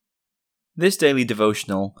This daily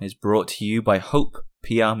devotional is brought to you by Hope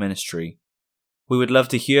PR Ministry. We would love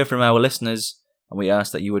to hear from our listeners, and we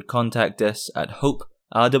ask that you would contact us at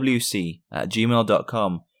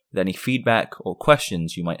hoperwc@gmail.com with any feedback or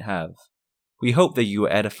questions you might have. We hope that you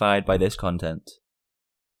are edified by this content.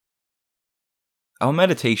 Our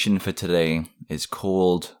meditation for today is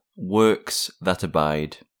called Works That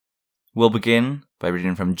Abide. We'll begin by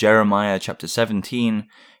reading from Jeremiah chapter 17,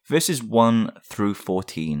 verses 1 through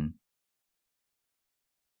 14.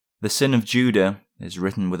 The sin of Judah is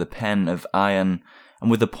written with a pen of iron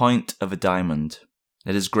and with the point of a diamond.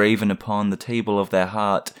 It is graven upon the table of their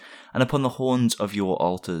heart and upon the horns of your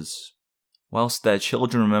altars, whilst their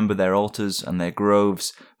children remember their altars and their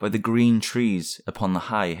groves by the green trees upon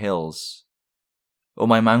the high hills. O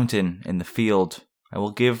my mountain in the field, I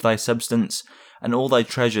will give thy substance and all thy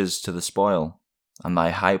treasures to the spoil, and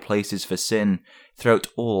thy high places for sin throughout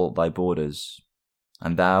all thy borders.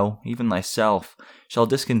 And thou, even thyself, shall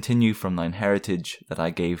discontinue from thine heritage that I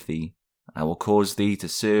gave thee. I will cause thee to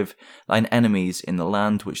serve thine enemies in the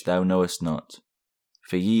land which thou knowest not.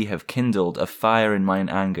 For ye have kindled a fire in mine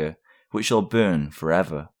anger, which shall burn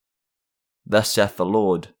forever. Thus saith the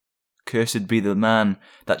Lord, Cursed be the man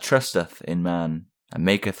that trusteth in man, and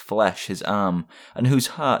maketh flesh his arm, and whose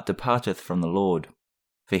heart departeth from the Lord.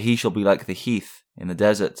 For he shall be like the heath in the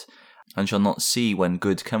desert, and shall not see when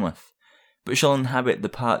good cometh, but shall inhabit the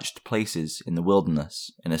parched places in the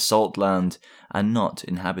wilderness, in a salt land, and not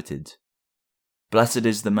inhabited. Blessed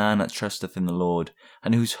is the man that trusteth in the Lord,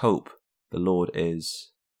 and whose hope the Lord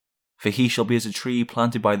is. For he shall be as a tree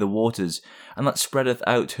planted by the waters, and that spreadeth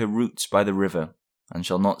out her roots by the river, and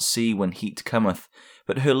shall not see when heat cometh,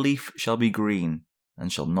 but her leaf shall be green,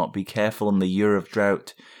 and shall not be careful in the year of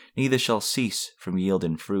drought, neither shall cease from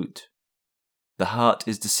yielding fruit. The heart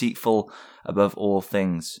is deceitful above all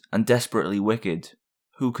things, and desperately wicked.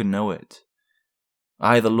 Who can know it?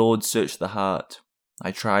 I, the Lord, search the heart.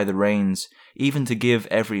 I try the reins, even to give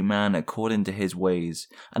every man according to his ways,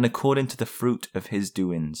 and according to the fruit of his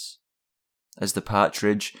doings. As the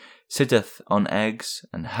partridge sitteth on eggs,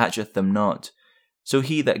 and hatcheth them not, so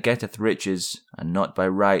he that getteth riches, and not by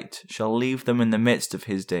right, shall leave them in the midst of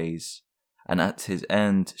his days, and at his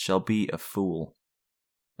end shall be a fool.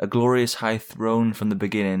 A glorious high throne from the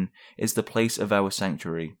beginning is the place of our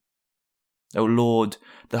sanctuary. O Lord,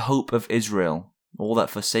 the hope of Israel, all that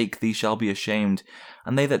forsake thee shall be ashamed,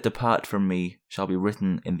 and they that depart from me shall be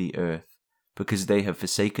written in the earth, because they have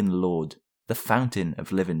forsaken the Lord, the fountain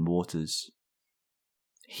of living waters.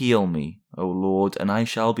 Heal me, O Lord, and I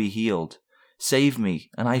shall be healed. Save me,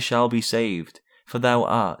 and I shall be saved, for thou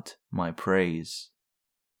art my praise.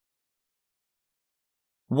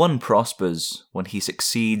 One prospers when he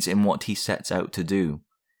succeeds in what he sets out to do.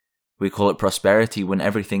 We call it prosperity when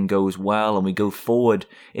everything goes well and we go forward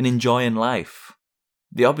in enjoying life.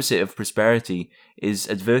 The opposite of prosperity is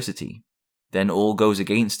adversity. Then all goes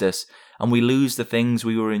against us and we lose the things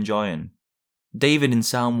we were enjoying. David in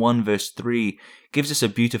Psalm 1 verse 3 gives us a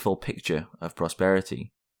beautiful picture of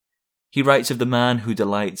prosperity. He writes of the man who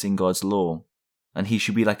delights in God's law, and he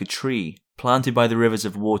should be like a tree planted by the rivers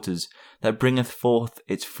of waters, that bringeth forth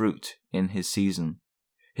its fruit in his season.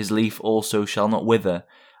 His leaf also shall not wither,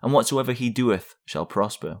 and whatsoever he doeth shall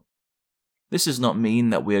prosper. This does not mean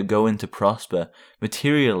that we are going to prosper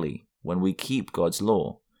materially when we keep God's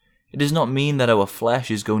law. It does not mean that our flesh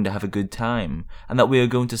is going to have a good time, and that we are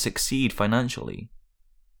going to succeed financially.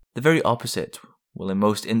 The very opposite will in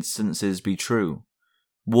most instances be true.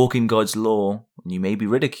 Walk in God's law, and you may be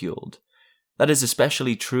ridiculed. That is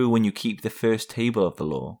especially true when you keep the first table of the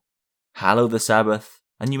law. Hallow the Sabbath,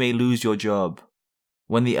 and you may lose your job.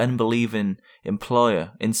 When the unbelieving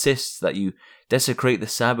employer insists that you desecrate the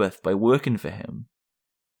Sabbath by working for him,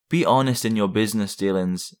 be honest in your business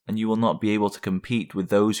dealings, and you will not be able to compete with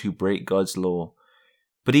those who break God's law.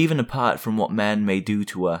 But even apart from what men may do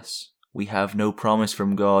to us, we have no promise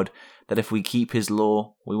from God that if we keep his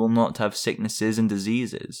law, we will not have sicknesses and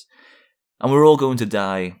diseases. And we're all going to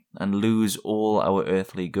die and lose all our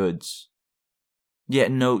earthly goods. Yet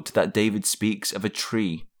note that David speaks of a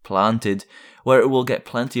tree planted where it will get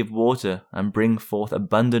plenty of water and bring forth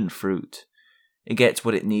abundant fruit. It gets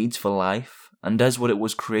what it needs for life and does what it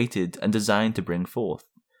was created and designed to bring forth.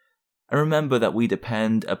 And remember that we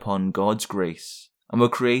depend upon God's grace and were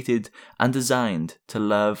created and designed to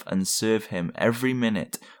love and serve him every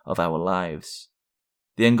minute of our lives.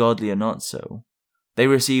 The ungodly are not so. They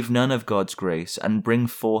receive none of God's grace and bring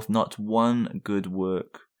forth not one good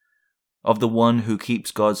work. Of the one who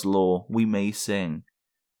keeps God's law we may sing.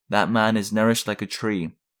 That man is nourished like a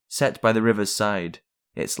tree, set by the river's side.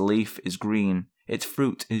 Its leaf is green, its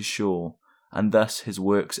fruit is sure, and thus his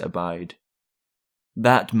works abide.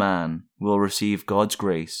 that man will receive God's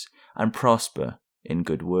grace and prosper in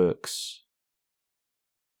good works.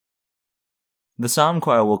 The psalm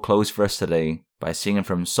choir will close for us today by singing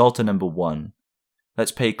from Psalter number 1.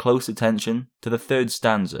 Let's pay close attention to the third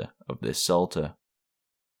stanza of this Psalter.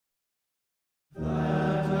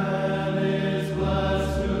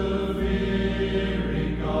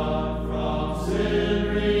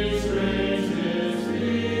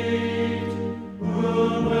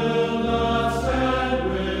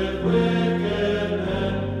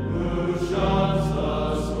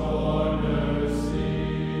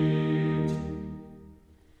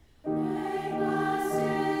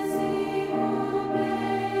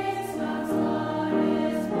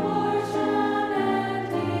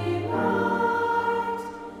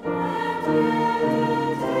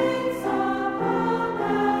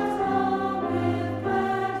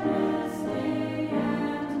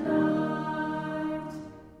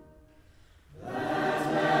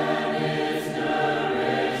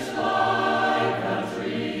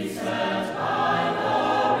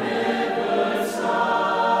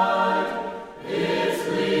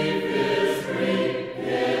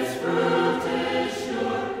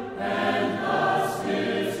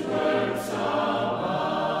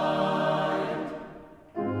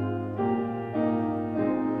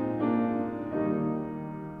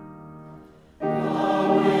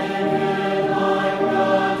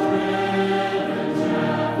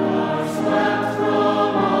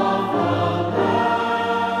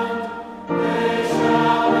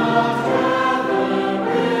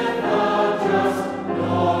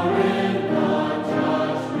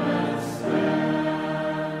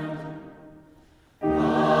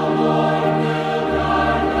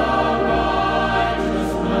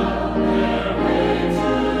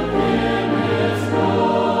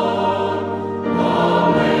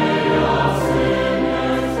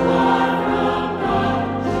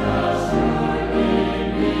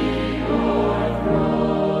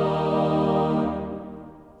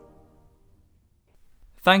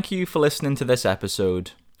 Thank you for listening to this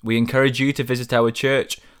episode. We encourage you to visit our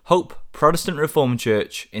church, Hope Protestant Reformed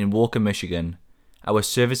Church in Walker, Michigan. Our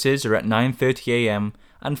services are at 9:30 a.m.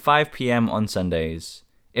 and 5 p.m. on Sundays.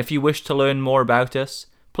 If you wish to learn more about us,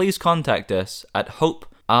 please contact us at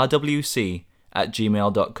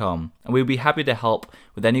hoperwc@gmail.com, and we'll be happy to help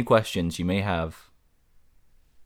with any questions you may have.